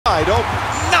wide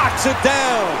open. Knocks it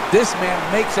down. This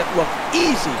man makes it look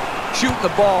easy shooting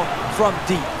the ball from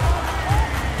deep.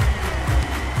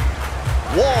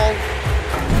 Wall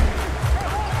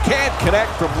can't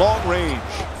connect from long range.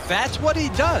 That's what he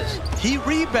does. He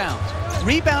rebounds.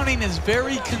 Rebounding is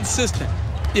very consistent.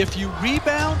 If you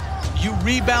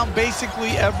rebound basically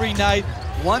every night.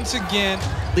 Once again,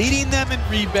 leading them in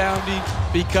rebounding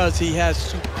because he has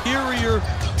superior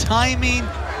timing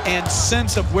and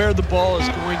sense of where the ball is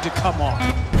going to come off.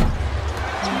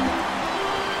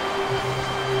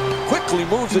 Quickly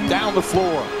moves it down the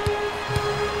floor.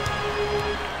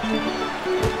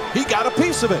 He got a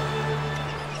piece of it.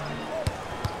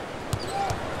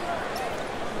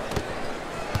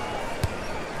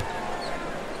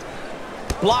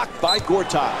 Blocked by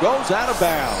Gortat. Goes out of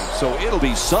bounds, so it'll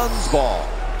be Suns ball.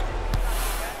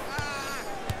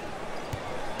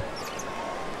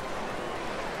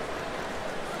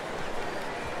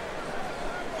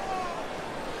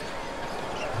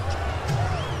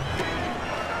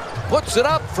 Puts it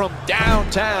up from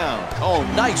downtown. Oh,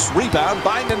 nice rebound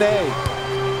by Nene.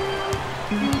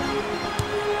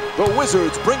 The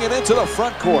Wizards bring it into the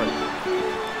front court.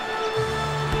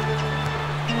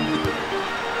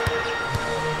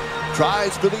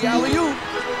 Tries for the alley-oop.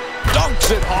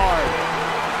 Dunks it hard.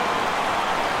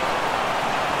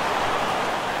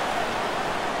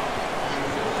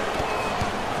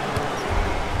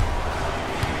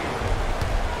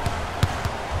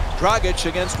 Dragic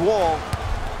against Wall.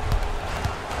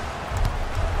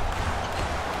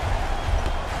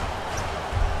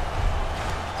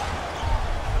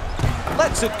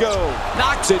 Lets it go.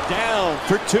 Knocks it down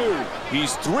for two.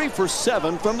 He's 3 for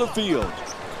 7 from the field.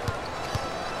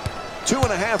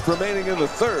 2.5 remaining in the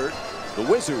third. The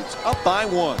Wizards up by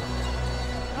 1.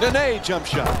 Nene jump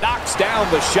shot. Knocks down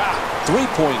the shot.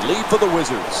 3-point lead for the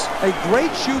Wizards. A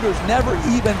great shooter's never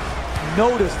even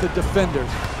noticed the defenders.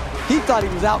 He thought he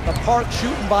was out in the park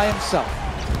shooting by himself.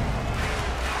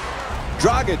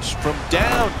 Dragic from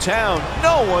downtown.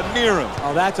 No one near him.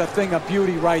 Oh, that's a thing of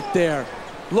beauty right there.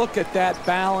 Look at that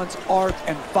balance, arc,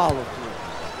 and follow through.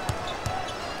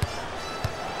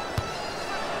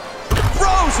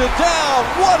 Throws it down.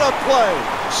 What a play.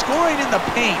 Scoring in the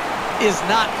paint is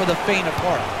not for the faint of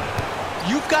heart.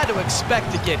 You've got to expect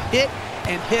to get hit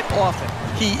and hit often.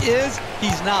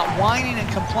 He's not whining and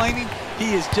complaining.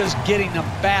 He is just getting them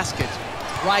baskets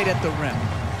right at the rim.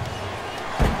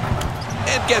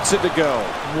 And gets it to go.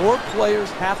 More players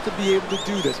have to be able to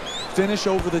do this. Finish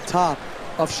over the top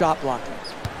of shot blocking.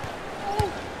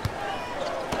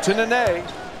 To Nene.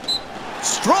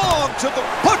 Strong to the,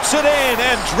 puts it in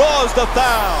and draws the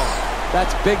foul.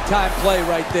 That's big time play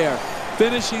right there.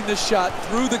 Finishing the shot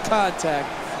through the contact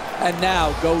and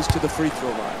now goes to the free throw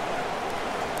line.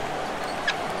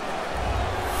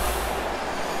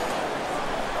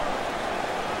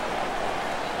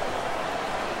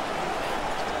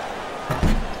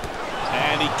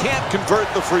 And he can't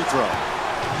convert the free throw.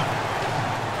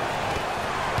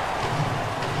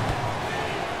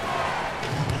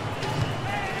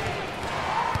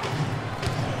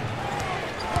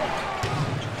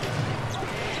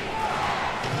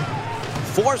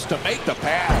 Forced to make the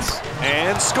pass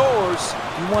and scores.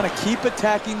 You want to keep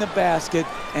attacking the basket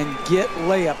and get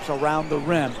layups around the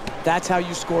rim. That's how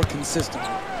you score consistently.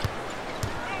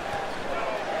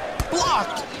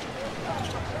 Blocked.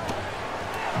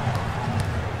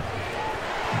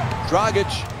 Dragic.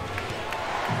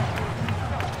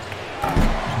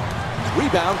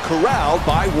 Rebound corralled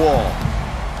by Wall.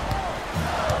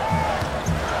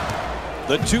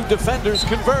 The two defenders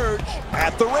converge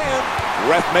at the rim.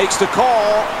 Ref makes the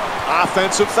call.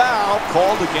 Offensive foul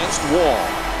called against Wall.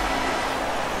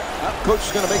 Now, coach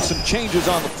is going to make some changes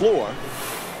on the floor.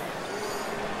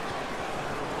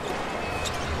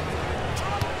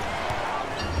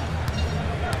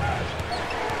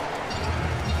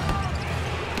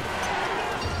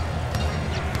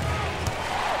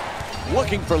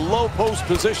 Looking for low post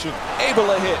position. Able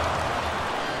to hit.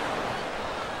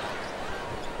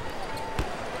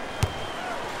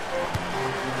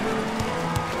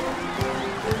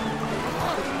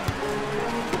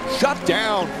 Shut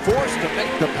down, forced to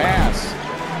make the pass.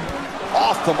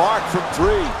 Off the mark from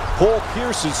 3. Paul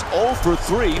Pierce is 0 for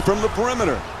 3 from the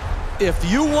perimeter. If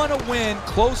you want to win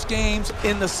close games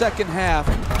in the second half,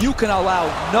 you can allow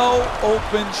no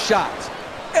open shots.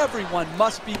 Everyone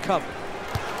must be covered.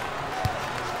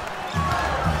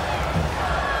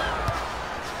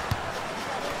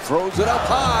 Throws it up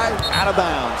high, out of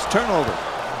bounds, turnover.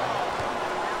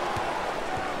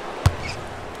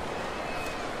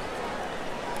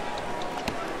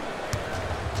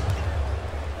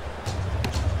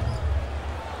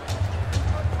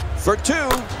 For 2,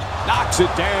 Knocks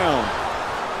it down.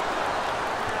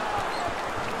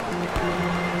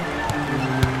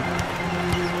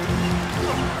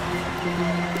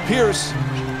 Pierce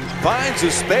finds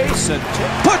a space and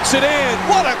puts it in.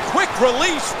 What a quick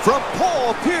release from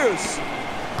Paul Pierce.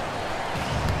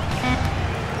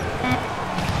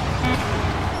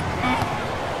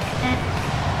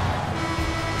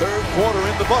 Third quarter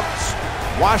in the books.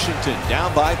 Washington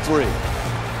down by 3.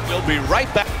 We'll be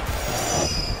right back.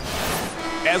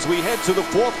 As we head to the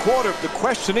fourth quarter, the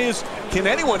question is, can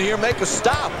anyone here make a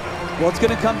stop? Well, it's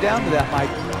going to come down to that, Mike.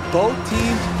 Both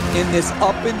teams in this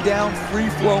up and down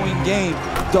free-flowing game,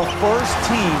 the first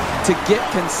team to get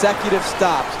consecutive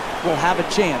stops will have a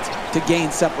chance to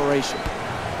gain separation.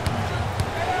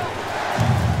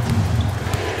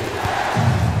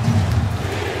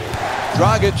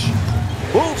 Dragic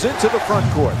moves into the front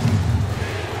court.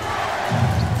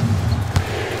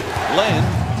 Len,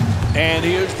 and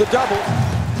here's the double.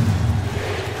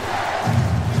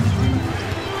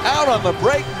 Out on the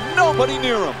break, nobody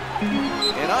near him.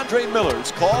 And Andre Miller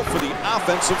is called for the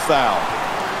offensive foul.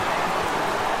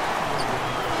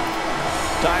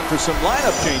 Time for some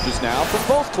lineup changes now from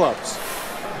both clubs.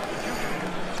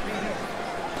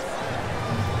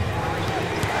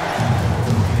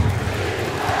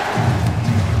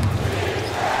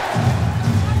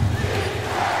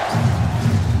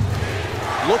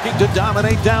 Looking to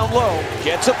dominate down low.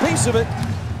 Gets a piece of it.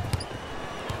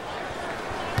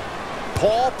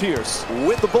 Paul Pierce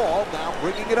with the ball, now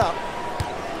bringing it up.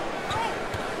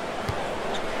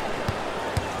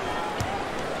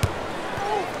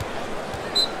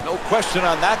 No question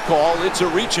on that call. It's a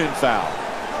reach-in foul.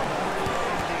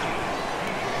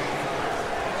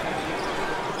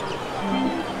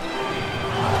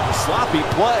 Sloppy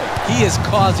play. He is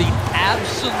causing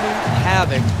absolute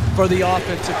havoc for the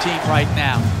offensive team right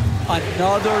now.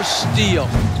 Another steal,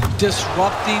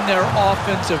 disrupting their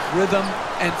offensive rhythm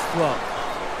and flow.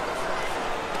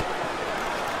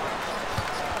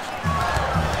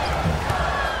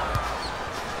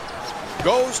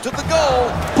 Goes to the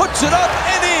goal, puts it up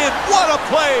and in. What a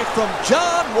play from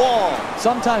John Wall.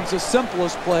 Sometimes the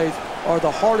simplest plays are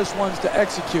the hardest ones to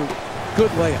execute.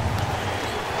 Good layup.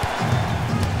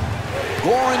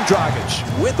 Goran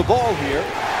Dragic with the ball here.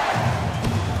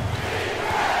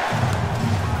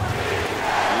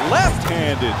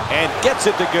 Left-handed and gets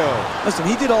it to go. Listen,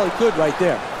 he did all he could right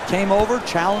there. Came over,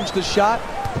 challenged the shot.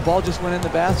 The ball just went in the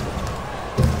basket.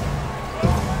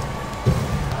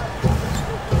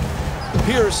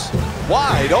 Pierce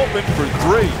wide open for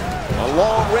 3. A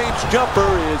long-range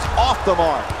jumper is off the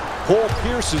mark. Paul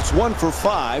Pierce is 1 for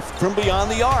 5 from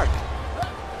beyond the arc.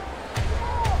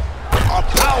 A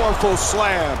powerful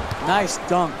slam. Nice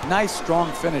dunk. Nice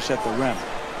strong finish at the rim.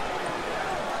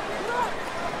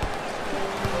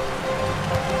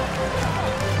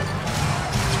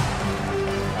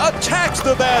 Attacks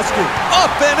the basket.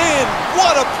 Up and in.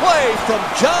 What a play from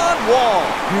John Wall.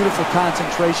 Beautiful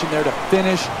concentration there to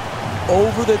finish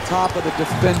over the top of the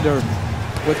defender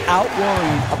without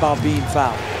worrying about being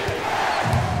fouled.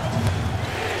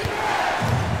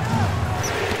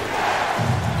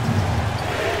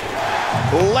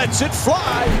 Lets it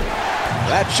fly.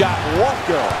 That shot won't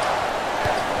go.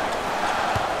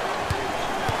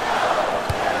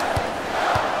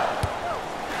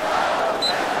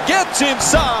 Gets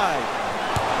inside.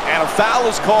 And a foul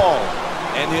is called.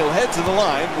 And he'll head to the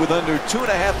line with under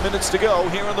 2.5 minutes to go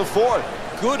here in the fourth.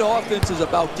 Good offense is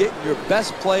about getting your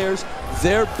best players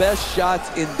their best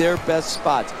shots in their best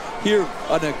spots. Here,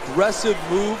 an aggressive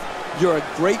move. You're a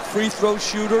great free throw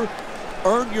shooter.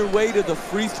 Earn your way to the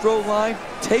free throw line.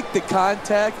 Take the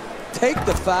contact. Take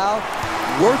the foul.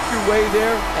 Work your way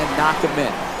there and knock them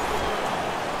in.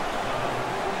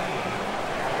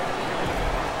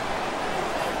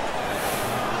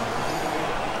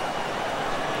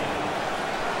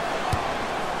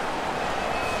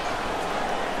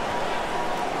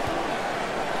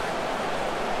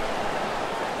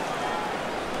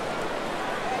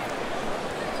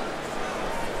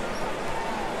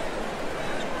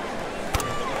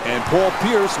 And Paul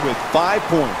Pierce with 5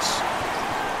 points.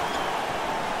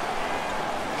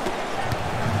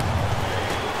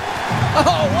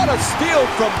 Oh, what a steal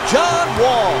from John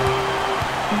Wall.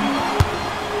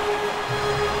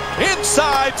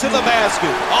 Inside to the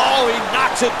basket. Oh, he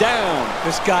knocks it down.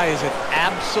 This guy is an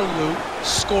absolute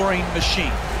scoring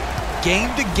machine.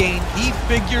 Game to game, he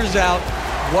figures out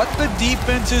what the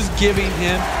defense is giving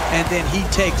him, and then he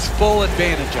takes full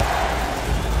advantage of it.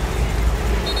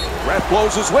 Ref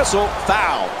blows his whistle.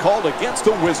 Foul called against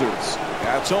the Wizards.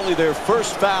 That's only their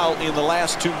first foul in the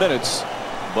last 2 minutes.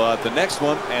 But the next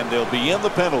one, and they'll be in the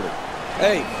penalty.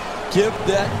 Hey, give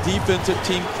that defensive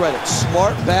team credit.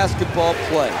 Smart basketball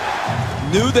play.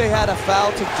 Knew they had a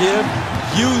foul to give,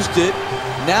 used it.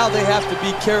 Now they have to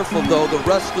be careful, though, the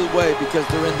rest of the way because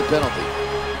they're in the penalty.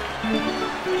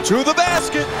 To the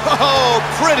basket. Oh,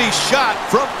 pretty shot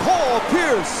from Paul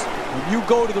Pierce. When you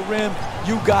go to the rim,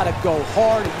 you got to go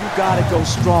hard and you got to go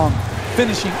strong,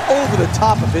 finishing over the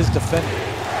top of his defender.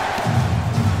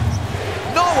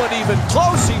 No one even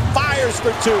close. He fires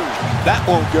for two. That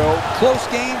won't go. Close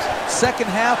games, second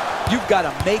half, you've got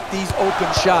to make these open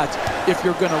shots if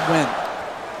you're going to win.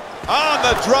 On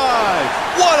the drive.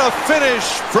 What a finish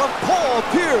from Paul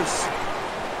Pierce.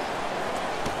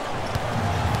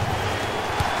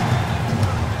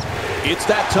 It's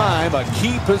that time, a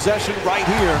key possession right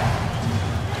here.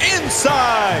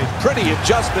 Inside. Pretty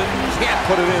adjustment. Can't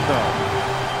put it in, though.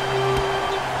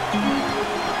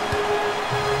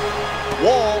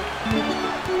 Wall.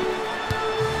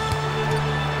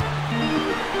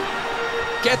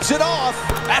 Gets it off.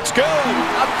 That's good.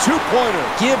 A two-pointer.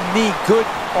 Give me good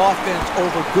offense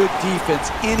over good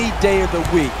defense any day of the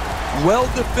week.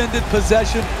 Well-defended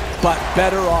possession, but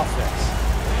better offense.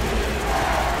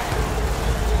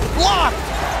 Blocked.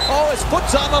 Oh, his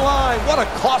foot's on the line. What a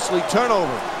costly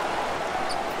turnover.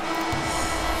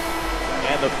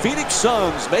 And the Phoenix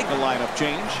Suns make a lineup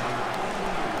change.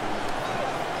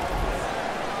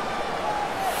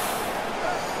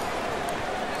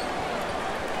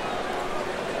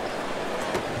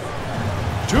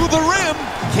 To the rim.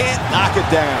 Can't knock it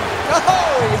down.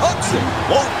 Oh, he hooks it.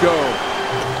 Won't go.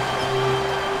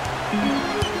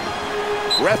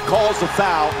 Ref calls the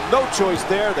foul. No choice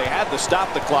there. They had to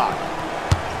stop the clock.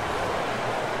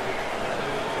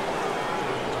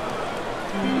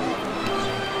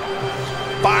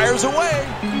 Fires away.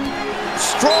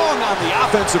 Strong on the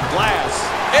offensive glass.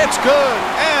 It's good.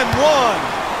 And one.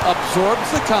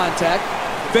 Absorbs the contact,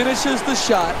 finishes the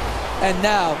shot, and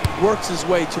now works his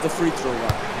way to the free throw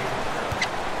line.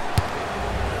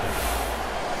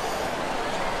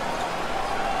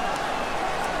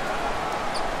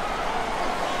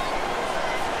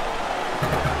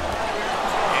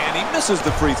 Misses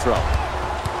the free throw.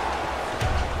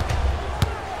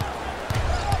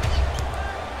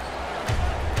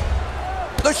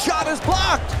 The shot is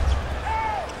blocked.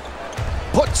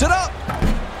 Puts it up.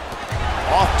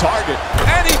 Off target.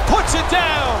 And he puts it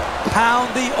down.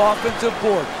 Pound the offensive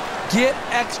board. Get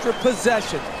extra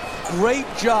possession. Great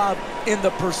job in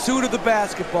the pursuit of the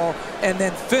basketball and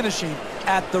then finishing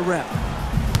at the rim.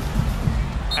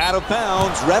 Out of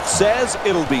bounds. Ref says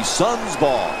it'll be Suns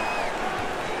ball.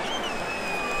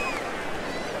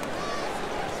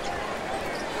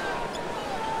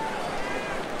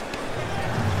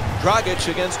 Dragic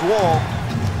against Wall.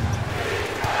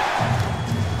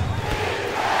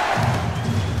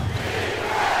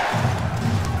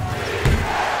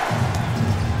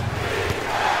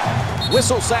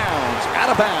 Whistle sounds, out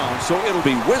of bounds, so it'll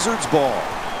be Wizards ball.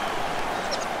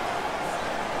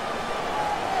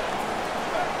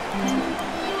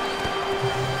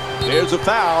 There's a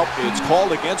foul. It's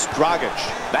called against Dragic.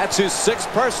 That's his sixth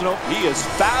personal. He is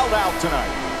fouled out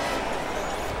tonight.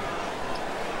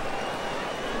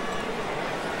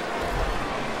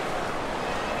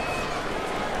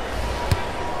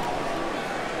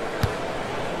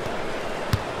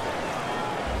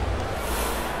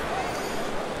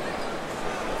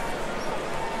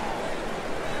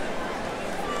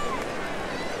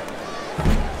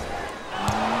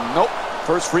 Nope.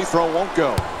 First free throw won't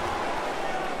go.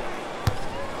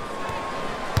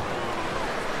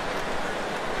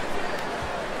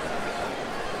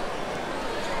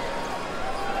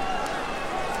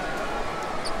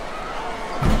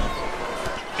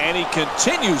 And he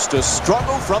continues to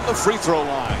struggle from the free throw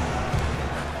line.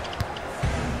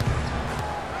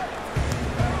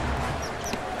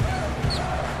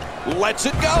 Lets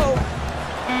it go.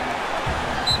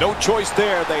 No choice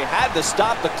there. They had to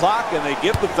stop the clock, and they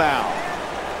give the foul.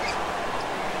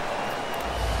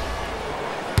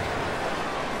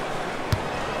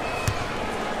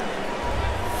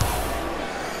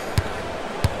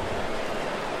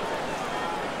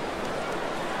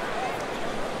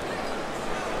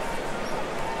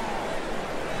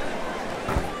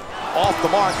 Off the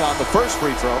mark on the first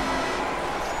free throw.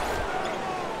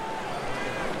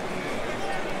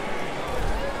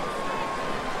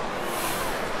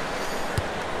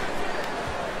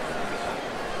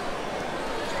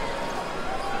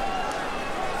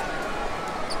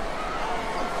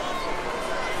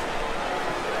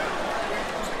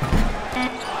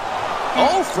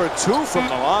 Oh for 2 from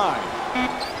the line.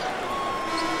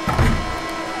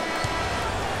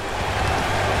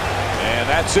 And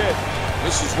that's it.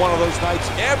 This is one of those nights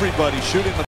everybody's shooting the